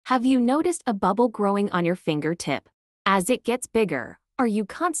Have you noticed a bubble growing on your fingertip? As it gets bigger, are you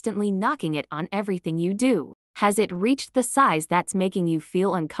constantly knocking it on everything you do? Has it reached the size that's making you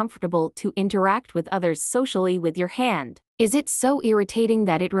feel uncomfortable to interact with others socially with your hand? Is it so irritating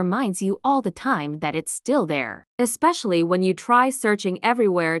that it reminds you all the time that it's still there? Especially when you try searching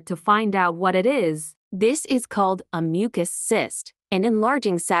everywhere to find out what it is. This is called a mucous cyst, an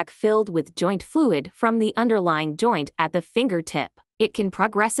enlarging sac filled with joint fluid from the underlying joint at the fingertip. It can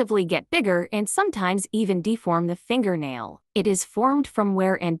progressively get bigger and sometimes even deform the fingernail. It is formed from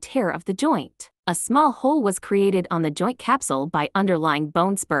wear and tear of the joint. A small hole was created on the joint capsule by underlying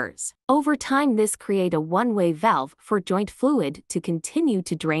bone spurs. Over time, this creates a one-way valve for joint fluid to continue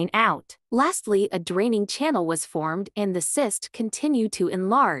to drain out. Lastly, a draining channel was formed and the cyst continued to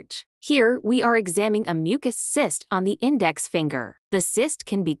enlarge. Here, we are examining a mucous cyst on the index finger. The cyst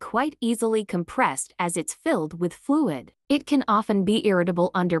can be quite easily compressed as it's filled with fluid. It can often be irritable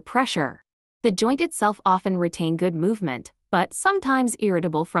under pressure. The joint itself often retains good movement, but sometimes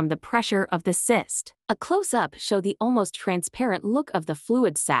irritable from the pressure of the cyst. A close-up shows the almost transparent look of the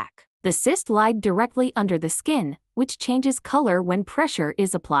fluid sac. The cyst lies directly under the skin, which changes color when pressure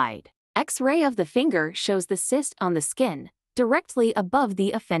is applied. X-ray of the finger shows the cyst on the skin, directly above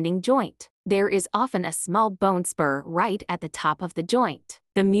the offending joint. There is often a small bone spur right at the top of the joint.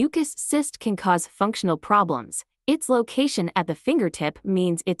 The mucous cyst can cause functional problems. Its location at the fingertip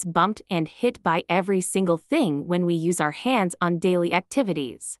means it's bumped and hit by every single thing when we use our hands on daily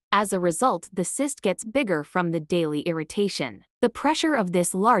activities. As a result, the cyst gets bigger from the daily irritation. The pressure of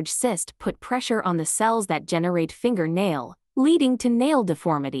this large cyst put pressure on the cells that generate fingernail, leading to nail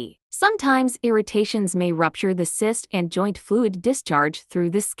deformity. Sometimes irritations may rupture the cyst and joint fluid discharge through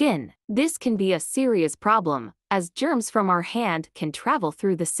the skin. This can be a serious problem, as germs from our hand can travel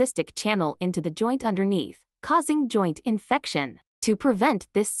through the cystic channel into the joint underneath, causing joint infection. To prevent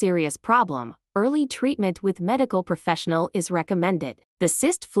this serious problem, early treatment with medical professional is recommended. The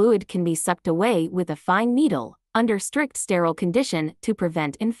cyst fluid can be sucked away with a fine needle, under strict sterile condition to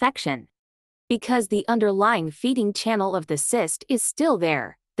prevent infection. Because the underlying feeding channel of the cyst is still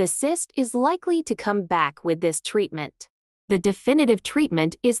there, the cyst is likely to come back with this treatment. The definitive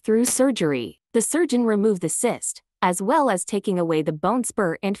treatment is through surgery. The surgeon removes the cyst, as well as taking away the bone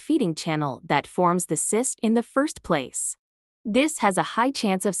spur and feeding channel that forms the cyst in the first place. This has a high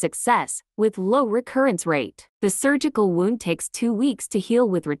chance of success, with low recurrence rate. The surgical wound takes 2 weeks to heal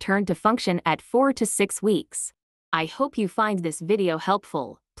with return to function at 4 to 6 weeks. I hope you find this video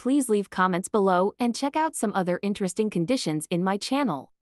helpful. Please leave comments below and check out some other interesting conditions in my channel.